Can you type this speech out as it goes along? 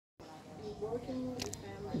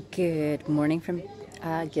Good morning from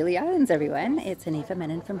Gili Islands, everyone. It's Anifa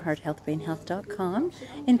Menon from hearthealthbrainhealth.com,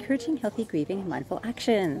 encouraging healthy grieving and mindful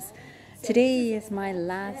actions. Today is my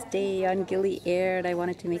last day on Gili Air, and I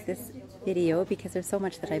wanted to make this video because there's so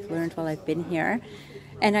much that I've learned while I've been here.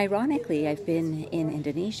 And ironically, I've been in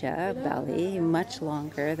Indonesia, Bali, much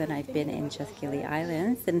longer than I've been in just Gili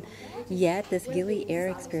Islands. And yet this Gili Air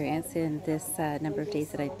experience in this number of days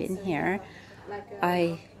that I've been here,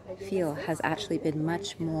 I feel has actually been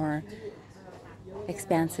much more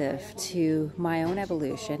expansive to my own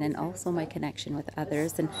evolution and also my connection with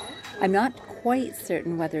others. And I'm not quite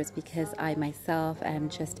certain whether it's because I myself am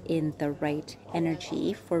just in the right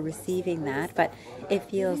energy for receiving that, but it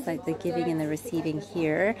feels like the giving and the receiving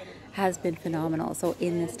here has been phenomenal. So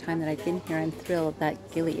in this time that I've been here, I'm thrilled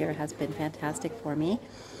that Gili Air has been fantastic for me.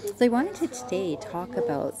 So I wanted to today talk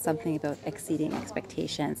about something about exceeding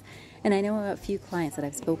expectations. And I know a few clients that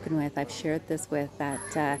I've spoken with, I've shared this with,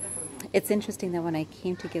 that it's interesting that when I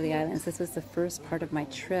came to Gili Islands, this was the first part of my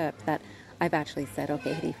trip that I've actually said,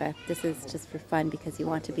 okay, Harifa, this is just for fun because you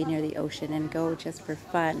want to be near the ocean and go just for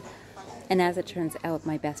fun. And as it turns out,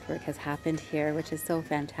 my best work has happened here, which is so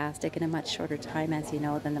fantastic in a much shorter time, as you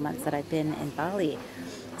know, than the months that I've been in Bali.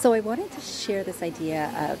 So I wanted to share this idea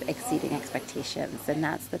of exceeding expectations, and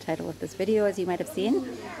that's the title of this video, as you might have seen.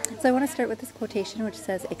 So I want to start with this quotation, which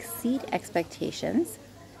says, exceed expectations,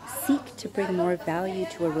 seek to bring more value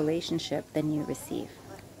to a relationship than you receive.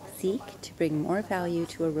 Seek to bring more value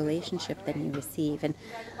to a relationship than you receive. And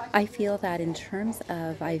I feel that in terms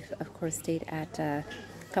of, I've of course stayed at a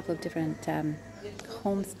couple of different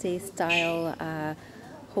homestay style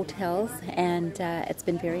hotels, and it's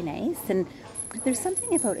been very nice. And there's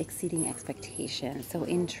something about exceeding expectations. So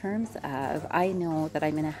in terms of, I know that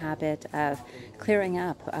I'm in a habit of clearing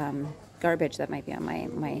up garbage that might be on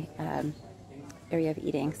my area of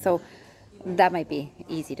eating. So that might be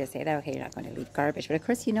easy to say that, okay, you're not going to leave garbage. But of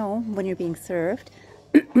course, you know, when you're being served,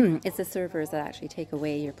 it's the servers that actually take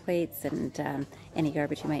away your plates and any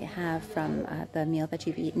garbage you might have from the meal that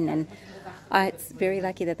you've eaten. And it's very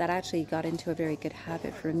lucky that that actually got into a very good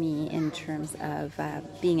habit for me in terms of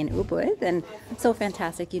being in Ubud. And so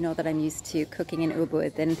fantastic, you know, that I'm used to cooking in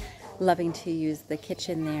Ubud and loving to use the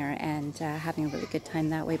kitchen there and having a really good time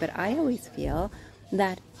that way. But I always feel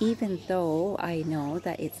that even though I know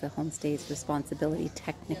that it's the homestay's responsibility,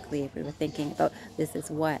 technically, if we were thinking about this is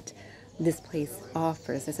what this place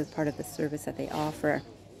offers, this is part of the service that they offer.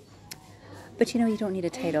 But you know, you don't need a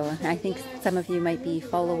title. I think some of you might be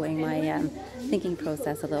following my thinking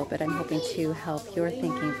process a little bit. I'm hoping to help your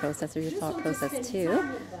thinking process or your thought process too.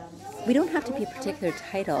 We don't have to be a particular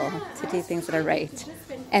title to do things that are right.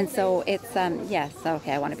 And so it's, yes,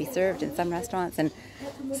 okay, I want to be served in some restaurants, and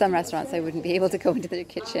some restaurants I wouldn't be able to go into their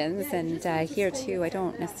kitchens. And here too, I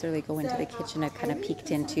don't necessarily go into the kitchen. I've kind of peeked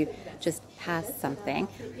into just past something.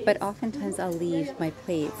 But oftentimes I'll leave my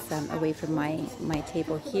plates away from my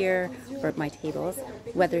table here, or my tables,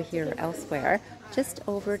 whether here or elsewhere, just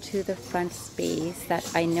over to the front space that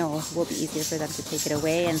I know will be easier for them to take it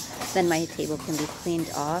away, and then my table can be cleaned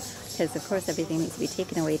off, because of course everything needs to be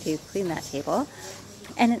taken away to clean that table.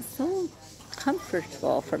 And it's so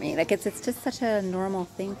comfortable for me. Like it's just such a normal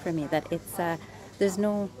thing for me that it's there's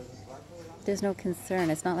no concern.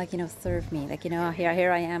 It's not like, you know, serve me. Like, you know,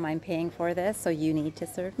 here I am, I'm paying for this, so you need to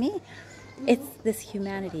serve me. It's this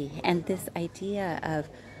humanity and this idea of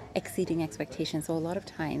exceeding expectations. So a lot of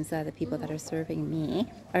times the people that are serving me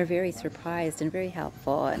are very surprised and very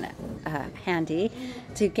helpful and handy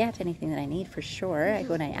to get anything that I need, for sure,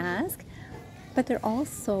 when I ask. But they're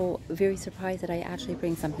also very surprised that I actually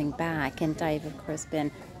bring something back, and I've of course been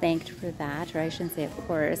thanked for that, or I shouldn't say of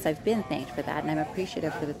course, I've been thanked for that, and I'm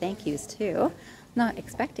appreciative for the thank yous too, not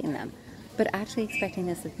expecting them, but actually expecting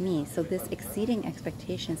this of me. So this exceeding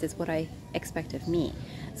expectations is what I expect of me.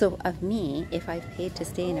 So of me, if I've paid to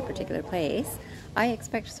stay in a particular place, I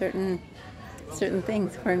expect certain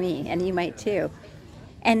things for me, and you might too.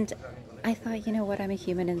 And I thought, you know what, I'm a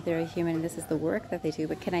human and they're a human, and this is the work that they do,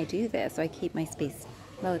 but can I do this? So I keep my space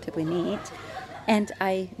relatively neat. And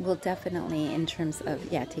I will definitely, in terms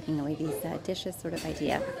of, yeah, taking away these dishes sort of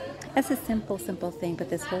idea. That's a simple thing,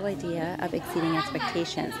 but this whole idea of exceeding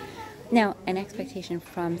expectations. Now, an expectation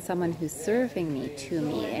from someone who's serving me to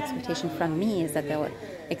me, expectation from me is that they'll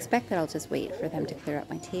expect that I'll just wait for them to clear up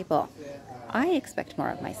my table. I expect more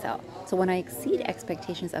of myself. So when I exceed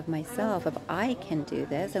expectations of myself, of I can do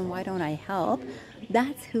this and why don't I help,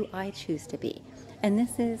 that's who I choose to be. And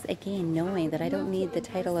this is, again, knowing that I don't need the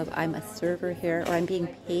title of I'm a server here or I'm being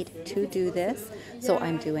paid to do this, so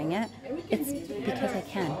I'm doing it. It's because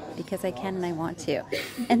I can and I want to.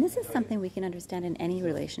 And this is something we can understand in any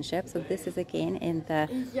relationship. So this is, again, in the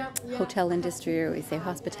hotel industry, or we say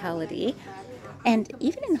hospitality. And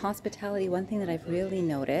even in hospitality, one thing that I've really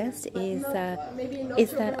noticed is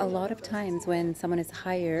that a lot of times when someone is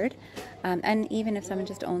hired, and even if someone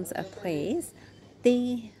just owns a place,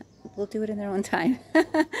 they will do it in their own time.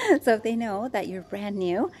 So if they know that you're brand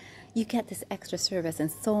new, you get this extra service and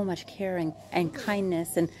so much caring and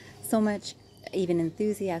kindness and so much even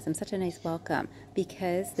enthusiasm, such a nice welcome,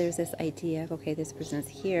 because there's this idea of, okay, this person's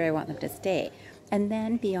here, I want them to stay. And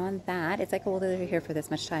then beyond that, it's like, well, they're here for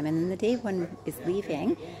this much time. And then the day one is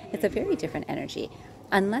leaving, it's a very different energy.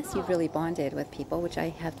 Unless you've really bonded with people, which I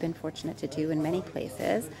have been fortunate to do in many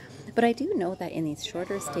places. But I do know that in these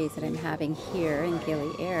shorter stays that I'm having here in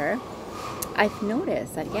Gili Air, I've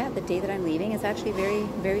noticed that, yeah, the day that I'm leaving is actually very,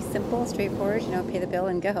 very simple, straightforward, pay the bill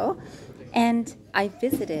and go. And I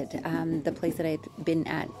visited the place that I'd been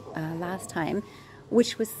at last time,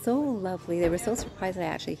 which was so lovely. They were so surprised that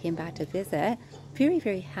I actually came back to visit. Very,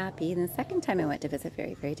 very happy. And the second time I went to visit,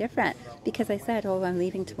 very, very different. Because I said, oh, I'm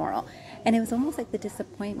leaving tomorrow. And it was almost like the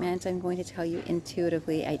disappointment. I'm going to tell you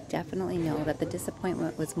intuitively, I definitely know that the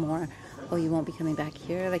disappointment was more, oh, you won't be coming back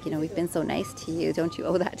here? Like, we've been so nice to you. Don't you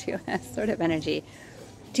owe that to us? Sort of energy.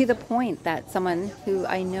 To the point that someone who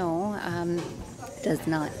I know does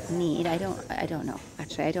not need, I don't know.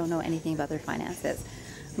 Actually, I don't know anything about their finances.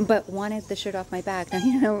 But wanted the shirt off my back.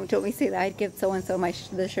 Now, don't we say that I'd give so-and-so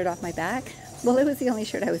the shirt off my back? Well, it was the only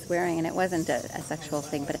shirt I was wearing, and it wasn't a sexual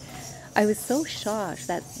thing. But I was so shocked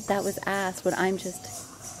that that was asked when I'm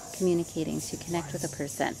just communicating to connect with a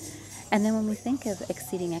person. And then when we think of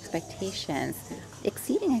exceeding expectations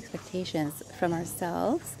from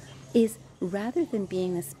ourselves is rather than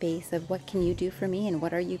being the space of what can you do for me and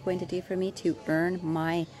what are you going to do for me to earn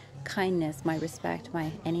my kindness, my respect,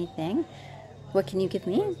 my anything. What can you give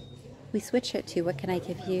me? We switch it to what can I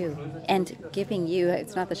give you? And giving you,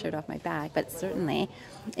 it's not the shirt off my back, but certainly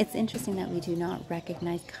it's interesting that we do not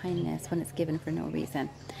recognize kindness when it's given for no reason.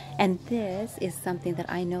 And this is something that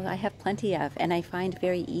I know I have plenty of, and I find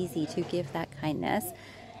very easy to give that kindness.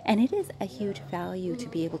 And it is a huge value to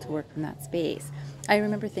be able to work from that space. I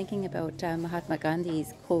remember thinking about Mahatma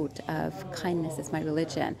Gandhi's quote of kindness is my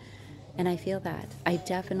religion. And I feel that. I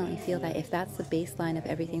definitely feel that if that's the baseline of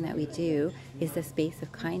everything that we do, is the space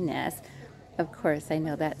of kindness. Of course, I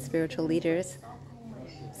know that spiritual leaders,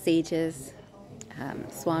 sages,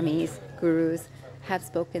 swamis, gurus have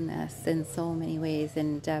spoken this in so many ways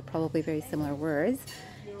and probably very similar words.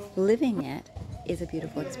 Living it is a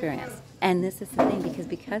beautiful experience. And this is the thing,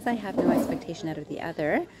 because I have no expectation out of the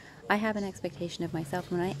other, I have an expectation of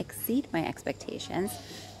myself. When I exceed my expectations,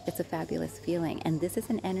 it's a fabulous feeling. And this is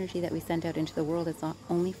an energy that we send out into the world. It's not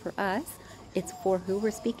only for us, it's for who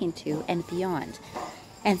we're speaking to and beyond.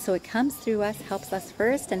 And so it comes through us, helps us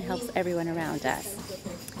first, and helps everyone around us.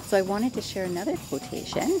 So I wanted to share another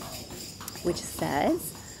quotation, which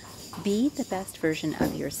says, be the best version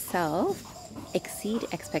of yourself, exceed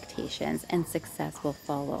expectations, and success will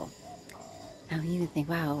follow. Now you think,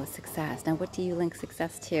 wow, success. Now what do you link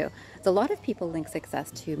success to? So a lot of people link success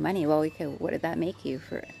to money. Well, what did that make you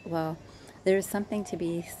for? Well, there's something to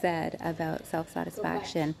be said about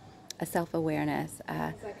self-satisfaction, a self-awareness,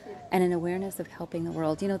 and an awareness of helping the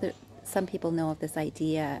world. Some people know of this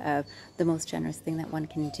idea of the most generous thing that one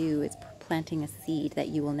can do is planting a seed that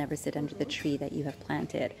you will never sit under the tree that you have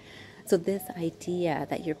planted. So this idea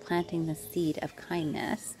that you're planting the seed of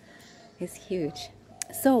kindness is huge.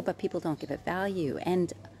 But people don't give it value,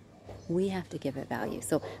 and we have to give it value.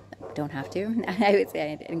 So don't have to. I would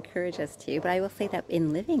say I'd encourage us to, but I will say that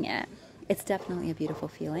in living it, it's definitely a beautiful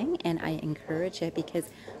feeling, and I encourage it because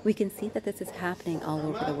we can see that this is happening all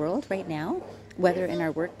over the world right now, whether in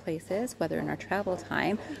our workplaces, whether in our travel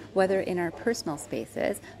time, whether in our personal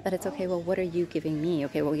spaces, that it's okay, well, what are you giving me?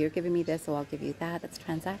 Okay, well, you're giving me this, so I'll give you that. That's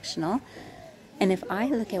transactional. And if I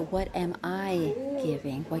look at what am I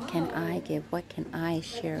giving, what can I give, what can I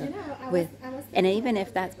share with, and even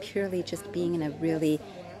if that's purely just being in a really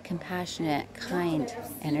compassionate, kind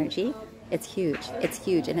energy, it's huge. It's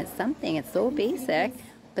huge. And it's so basic,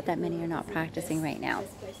 but that many are not practicing right now.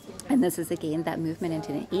 And this is, again, that movement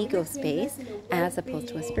into an ego space as opposed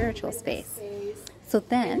to a spiritual space. So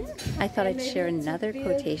then I thought I'd share another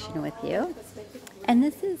quotation with you. And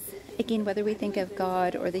this is, again, whether we think of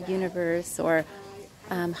God or the universe or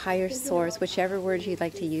higher source, whichever word you'd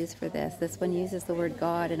like to use for this. This one uses the word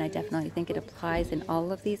God, and I definitely think it applies in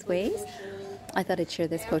all of these ways. I thought I'd share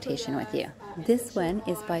this quotation with you. This one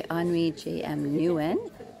is by Henri J.M.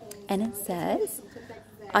 Nouwen, and it says,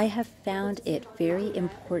 I have found it very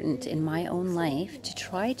important in my own life to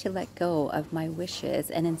try to let go of my wishes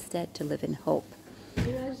and instead to live in hope.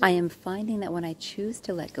 I am finding that when I choose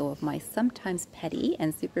to let go of my sometimes petty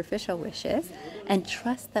and superficial wishes and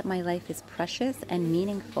trust that my life is precious and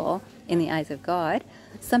meaningful in the eyes of God,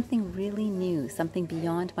 something really new, something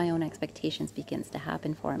beyond my own expectations begins to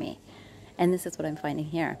happen for me. And this is what I'm finding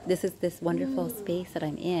here. This is this wonderful space that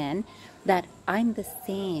I'm in, that I'm the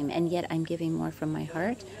same, and yet I'm giving more from my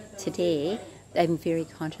heart. Today, I'm very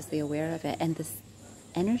consciously aware of it. And this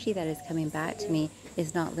energy that is coming back to me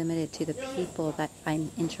is not limited to the people that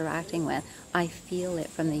I'm interacting with. I feel it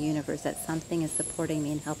from the universe that something is supporting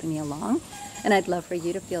me and helping me along. And I'd love for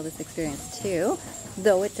you to feel this experience too,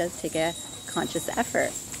 though it does take a conscious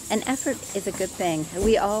effort. And effort is a good thing.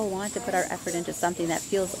 We all want to put our effort into something that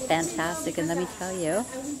feels fantastic. And let me tell you,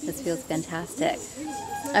 this feels fantastic.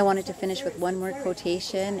 I wanted to finish with one more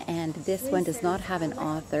quotation, and this one does not have an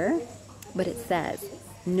author, but it says,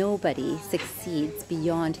 nobody succeeds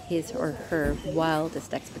beyond his or her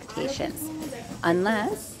wildest expectations,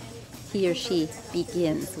 unless he or she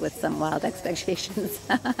begins with some wild expectations.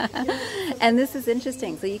 And this is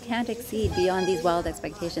interesting. So you can't exceed beyond these wild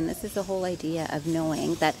expectations. This is the whole idea of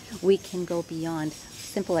knowing that we can go beyond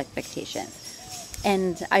simple expectations.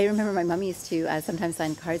 And I remember my mom used to sometimes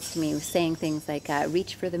sign cards to me saying things like,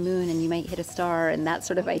 reach for the moon and you might hit a star, and that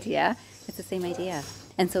sort of idea. It's the same idea.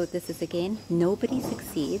 And so this is, again, nobody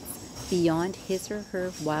succeeds beyond his or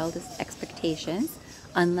her wildest expectations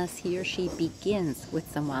unless he or she begins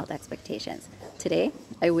with some wild expectations. Today,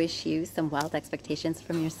 I wish you some wild expectations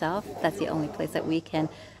from yourself. That's the only place that we can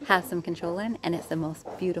have some control in, and it's the most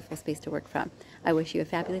beautiful space to work from. I wish you a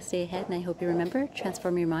fabulous day ahead, and I hope you remember,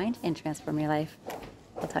 transform your mind and transform your life.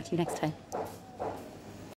 I'll talk to you next time.